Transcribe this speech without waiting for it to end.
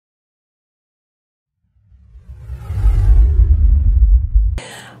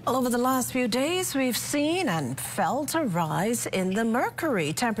Well, over the last few days, we've seen and felt a rise in the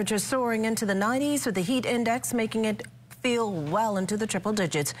mercury. Temperatures soaring into the 90s with the heat index making it feel well into the triple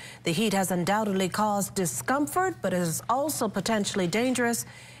digits. The heat has undoubtedly caused discomfort, but is also potentially dangerous,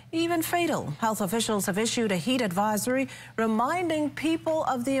 even fatal. Health officials have issued a heat advisory reminding people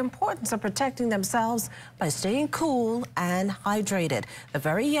of the importance of protecting themselves by staying cool and hydrated. The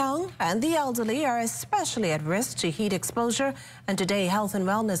very young and the elderly are especially at risk to heat exposure, and today Health and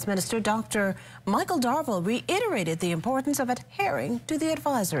Wellness Minister Dr. Michael Darville reiterated the importance of adhering to the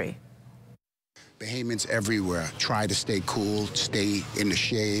advisory. Bahamians everywhere, try to stay cool, stay in the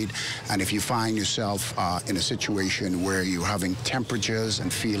shade, and if you find yourself in a situation where you're having temperatures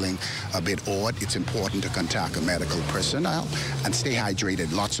and feeling a bit odd, it's important to contact a medical personnel and stay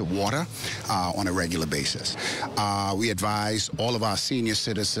hydrated. Lots of water on a regular basis. We advise all of our senior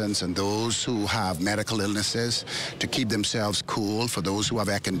citizens and those who have medical illnesses to keep themselves cool. For those who have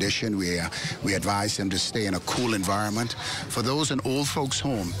air condition, we advise them to stay in a cool environment. For those in old folks'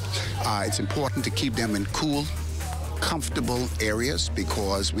 home, it's important to keep them in cool, comfortable areas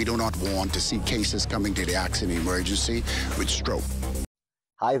because we do not want to see cases coming to the accident emergency with stroke.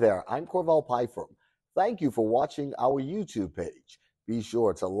 Hi there, I'm Corval Pyfrom. Thank you for watching our YouTube page. Be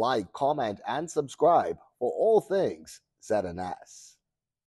sure to like, comment, and subscribe for all things ZNS.